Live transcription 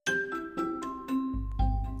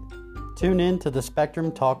Tune in to the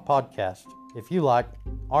Spectrum Talk podcast if you like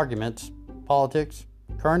arguments, politics,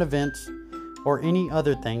 current events, or any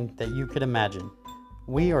other thing that you could imagine.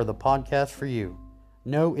 We are the podcast for you.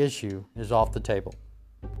 No issue is off the table.